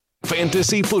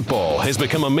Fantasy football has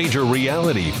become a major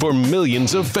reality for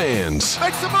millions of fans.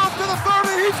 Makes a move to the 30.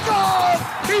 He's gone.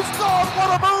 He's gone.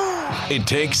 What a move. It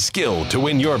takes skill to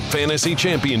win your fantasy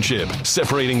championship,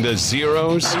 separating the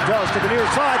zeros. He does to the near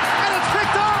side, and it's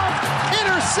picked off.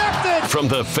 Intercepted. From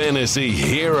the fantasy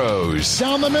heroes.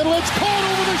 Down the middle, it's caught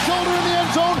over the shoulder in the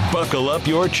end zone. Buckle up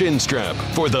your chin strap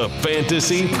for the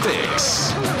Fantasy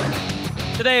Fix.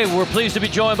 Today, we're pleased to be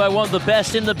joined by one of the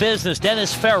best in the business,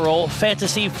 Dennis Farrell,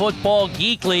 Fantasy Football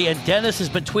Geekly. And Dennis has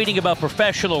been tweeting about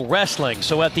professional wrestling.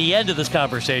 So at the end of this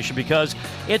conversation, because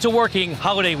it's a working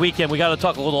holiday weekend, we got to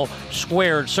talk a little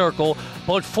squared circle.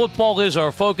 But football is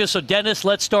our focus. So, Dennis,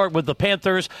 let's start with the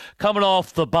Panthers coming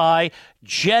off the bye.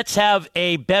 Jets have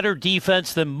a better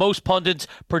defense than most pundits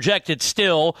projected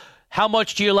still. How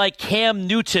much do you like Cam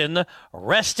Newton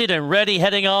rested and ready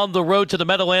heading on the road to the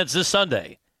Meadowlands this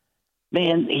Sunday?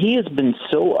 Man, he has been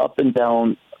so up and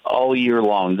down all year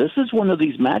long. This is one of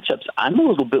these matchups I'm a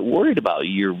little bit worried about.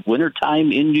 Your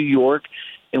wintertime in New York,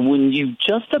 and when you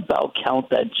just about count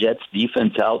that Jets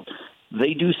defense out,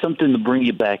 they do something to bring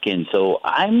you back in. So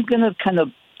I'm going to kind of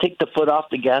take the foot off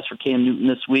the gas for Cam Newton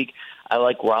this week. I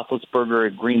like Roethlisberger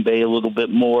at Green Bay a little bit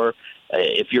more.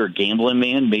 If you're a gambling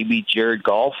man, maybe Jared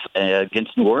Goff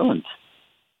against New Orleans.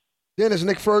 Dennis,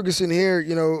 Nick Ferguson here.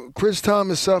 You know, Chris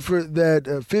Thomas suffered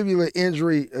that fibula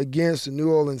injury against the New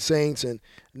Orleans Saints, and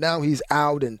now he's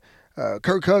out, and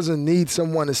Kirk Cousins needs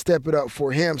someone to step it up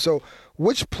for him. So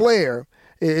which player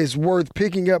is worth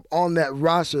picking up on that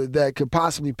roster that could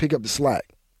possibly pick up the slack?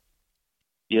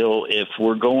 You know, if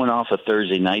we're going off a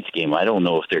Thursday night's game, I don't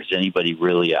know if there's anybody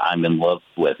really I'm in love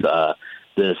with.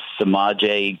 The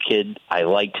Samaje kid, I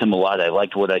liked him a lot. I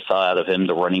liked what I saw out of him,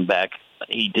 the running back.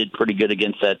 He did pretty good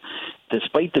against that.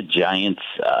 Despite the Giants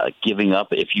giving up,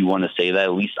 if you want to say that,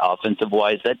 at least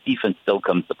offensive-wise, that defense still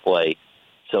comes to play.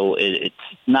 So it's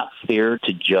not fair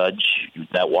to judge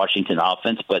that Washington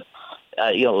offense, but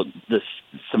the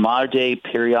Samaje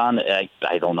Perine,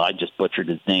 I don't know, I just butchered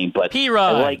his name, but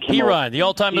Perine, the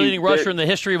all-time leading rusher in the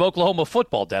history of Oklahoma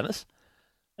football, Dennis.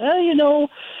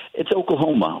 It's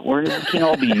Oklahoma. We can't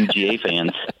all be UGA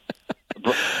fans.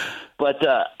 But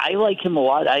I like him a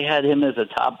lot. I had him as a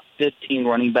top 15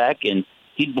 running back, and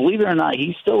believe it or not,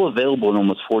 he's still available in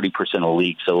almost 40% of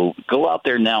leagues. So go out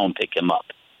there now and pick him up.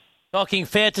 Talking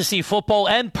fantasy football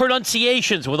and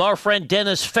pronunciations with our friend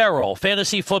Dennis Farrell,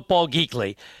 Fantasy Football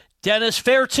Geekly. Dennis,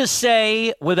 fair to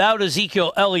say, without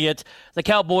Ezekiel Elliott, the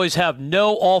Cowboys have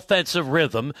no offensive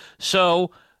rhythm.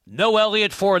 So no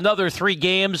Elliott for another 3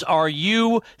 games. Are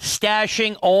you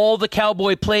stashing all the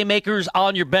Cowboy playmakers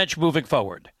on your bench moving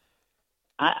forward?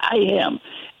 I am.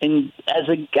 And as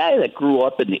a guy that grew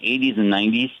up in the 80s and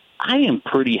 90s, I am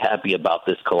pretty happy about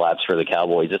this collapse for the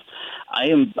Cowboys.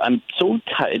 I'm so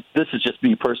tired. This is just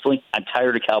me personally. I'm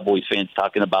tired of Cowboys fans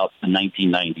talking about the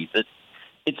 1990s.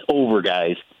 It's over,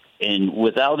 guys. And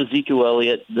without Ezekiel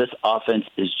Elliott, this offense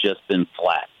has just been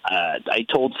flat. I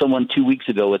told someone 2 weeks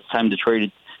ago it's time to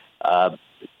trade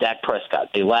Dak Prescott.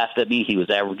 They laughed at me. He was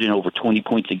averaging over 20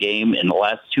 points a game. In the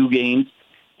last 2 games,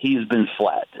 he's been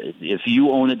flat. If you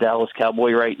own a Dallas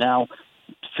Cowboy right now,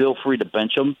 feel free to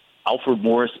bench him. Alfred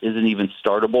Morris isn't even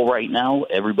startable right now.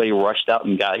 Everybody rushed out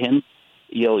and got him.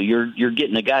 You're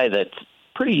getting a guy that's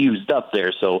pretty used up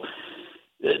there. So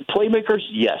playmakers,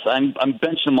 yes, I'm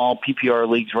benching them all PPR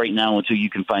leagues right now until you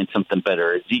can find something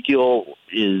better. Ezekiel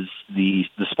is the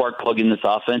spark plug in this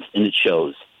offense, and it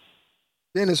shows.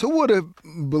 Dennis, who would have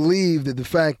believed that the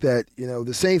fact that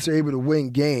the Saints are able to win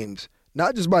games,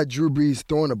 not just by Drew Brees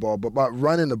throwing the ball, but by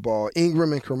running the ball?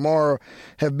 Ingram and Kamara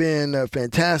have been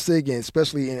fantastic, and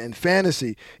especially in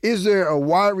fantasy. Is there a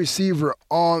wide receiver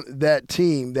on that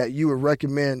team that you would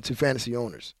recommend to fantasy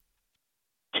owners?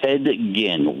 Ted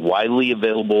Ginn, widely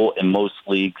available in most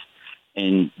leagues.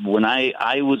 And when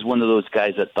I was one of those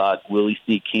guys that thought Willie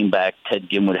Snead came back, Ted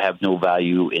Ginn would have no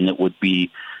value, and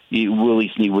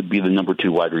Willie Snead would be the number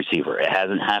 2 wide receiver. It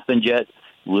hasn't happened yet.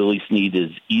 Willie Snead is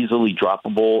easily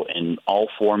droppable in all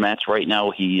formats right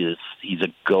now. He's a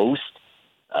ghost.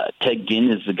 Ted Ginn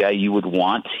is the guy you would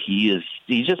want. He's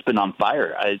just been on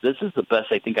fire. This is the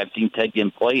best I think I've seen Ted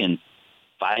Ginn play in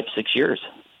 5-6 years.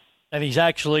 And he's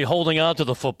actually holding on to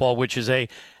the football, which is a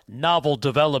novel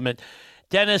development.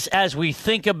 Dennis, as we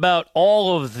think about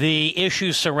all of the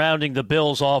issues surrounding the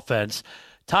Bills' offense,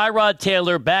 Tyrod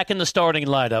Taylor back in the starting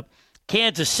lineup.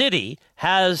 Kansas City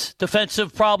has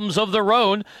defensive problems of their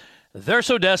own. They're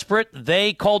so desperate,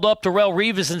 they called up Darrelle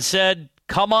Revis and said,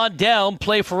 come on down,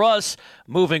 play for us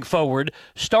moving forward.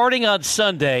 Starting on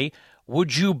Sunday,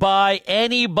 would you buy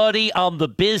anybody on the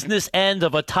business end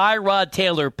of a Tyrod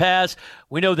Taylor pass?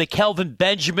 We know that Kelvin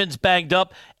Benjamin's banged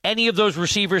up. any of those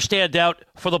receivers stand out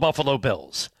for the Buffalo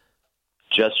Bills?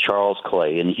 Just Charles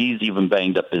Clay, and he's even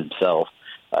banged up himself.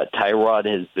 Tyrod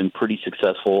has been pretty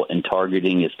successful in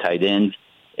targeting his tight ends,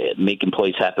 making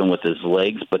plays happen with his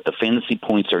legs, but the fantasy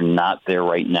points are not there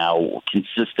right now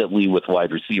consistently with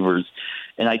wide receivers.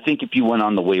 And I think if you went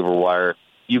on the waiver wire,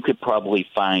 you could probably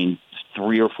find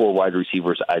 3 or 4 wide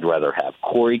receivers I'd rather have.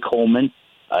 Corey Coleman,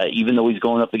 even though he's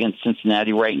going up against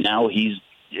Cincinnati right now, he's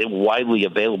widely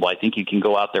available. I think you can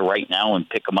go out there right now and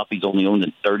pick him up. He's only owned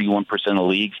in 31% of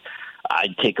leagues.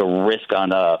 I'd take a risk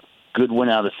on a Goodwin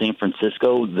out of San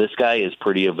Francisco. This guy is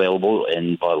pretty available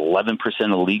in about 11%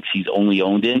 of leagues he's only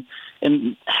owned in.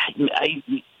 And I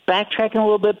backtracking a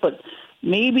little bit, but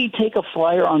maybe take a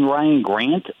flyer on Ryan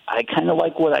Grant. I kind of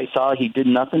like what I saw. He did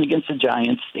nothing against the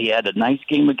Giants. He had a nice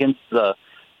game against the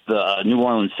New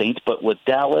Orleans Saints, but with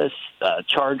Dallas,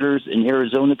 Chargers, and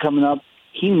Arizona coming up,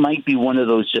 he might be one of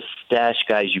those just stash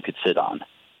guys you could sit on.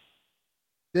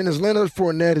 Dennis, Leonard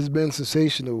Fournette has been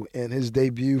sensational in his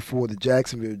debut for the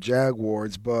Jacksonville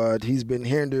Jaguars, but he's been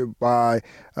hindered by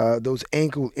those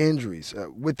ankle injuries.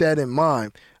 With that in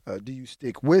mind, do you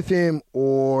stick with him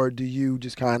or do you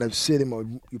just kind of sit him or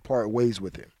you part ways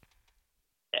with him?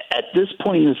 At this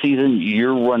point in the season,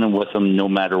 you're running with him no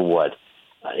matter what.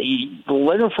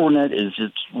 Leonard Fournette is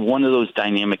just one of those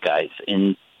dynamic guys,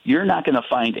 and you're not going to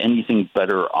find anything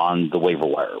better on the waiver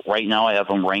wire. Right now, I have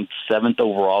him ranked 7th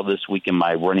overall this week in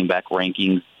my running back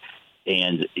rankings,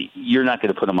 and you're not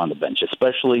going to put him on the bench,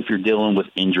 especially if you're dealing with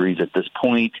injuries at this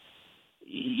point.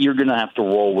 You're going to have to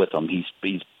roll with him.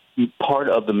 He's part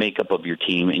of the makeup of your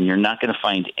team, and you're not going to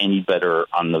find any better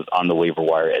on the waiver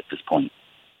wire at this point.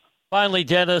 Finally,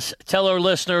 Dennis, tell our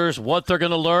listeners what they're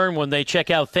going to learn when they check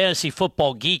out Fantasy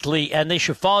Football Geekly, and they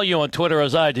should follow you on Twitter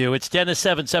as I do. It's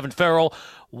Dennis77 Farrell.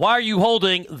 Why are you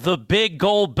holding the big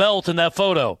gold belt in that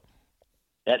photo?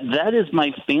 That is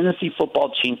my Fantasy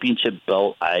Football Championship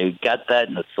belt. I got that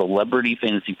in the Celebrity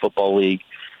Fantasy Football League.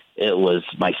 It was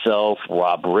myself,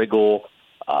 Rob Riggle,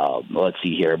 let's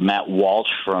see here, Matt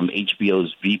Walsh from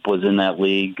HBO's Veep was in that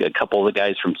league, a couple of the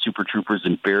guys from Super Troopers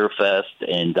and Beer Fest,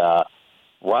 and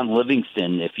Ron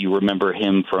Livingston, if you remember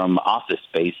him from Office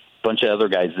Space, a bunch of other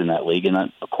guys in that league, and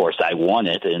of course I won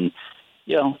it, and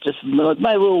just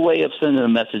my little way of sending a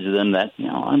message to them that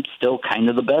I'm still kind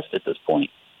of the best at this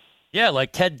point. Yeah,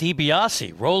 like Ted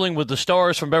DiBiase, rolling with the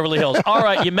stars from Beverly Hills. All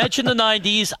right, you mentioned the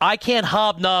 90s. I can't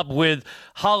hobnob with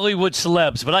Hollywood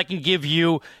celebs, but I can give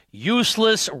you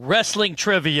useless wrestling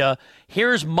trivia.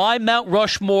 Here's my Mount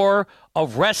Rushmore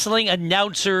of wrestling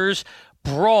announcers.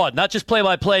 Broad, not just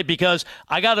play-by-play, because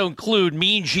I got to include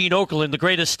Mean Gene Okerlund, the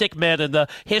greatest stickman in the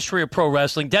history of pro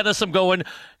wrestling. Dennis, I'm going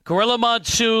Gorilla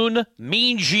Monsoon,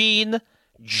 Mean Gene,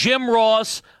 Jim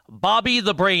Ross, Bobby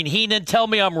the Brain Heenan. Tell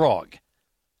me I'm wrong.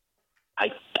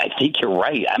 I think you're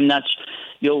right. I'm not.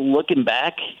 Looking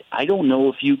back, I don't know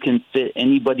if you can fit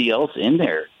anybody else in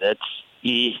there.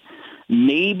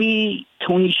 Maybe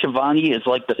Tony Schiavone is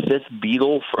like the 5th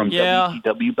Beatle from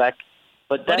WCW back.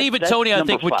 But even Tony, I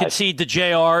think, would concede to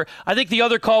JR. I think the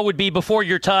other call would be before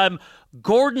your time.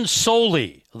 Gordon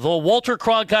Soley, the Walter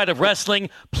Cronkite of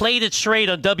wrestling, played it straight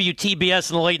on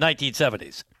WTBS in the late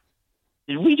 1970s.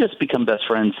 Did we just become best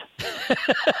friends?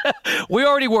 We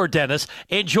already were, Dennis.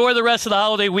 Enjoy the rest of the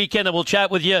holiday weekend, and we'll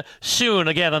chat with you soon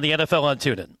again on the NFL on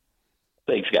TuneIn.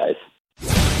 Thanks, guys.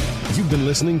 You've been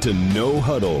listening to No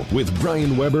Huddle with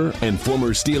Brian Weber and former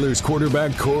Steelers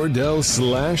quarterback Cordell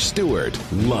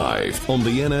 /Stewart. Live on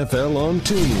the NFL on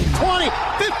TuneIn. 20,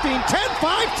 15, 10,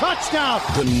 5, touchdown.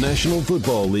 The National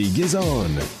Football League is on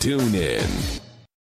TuneIn.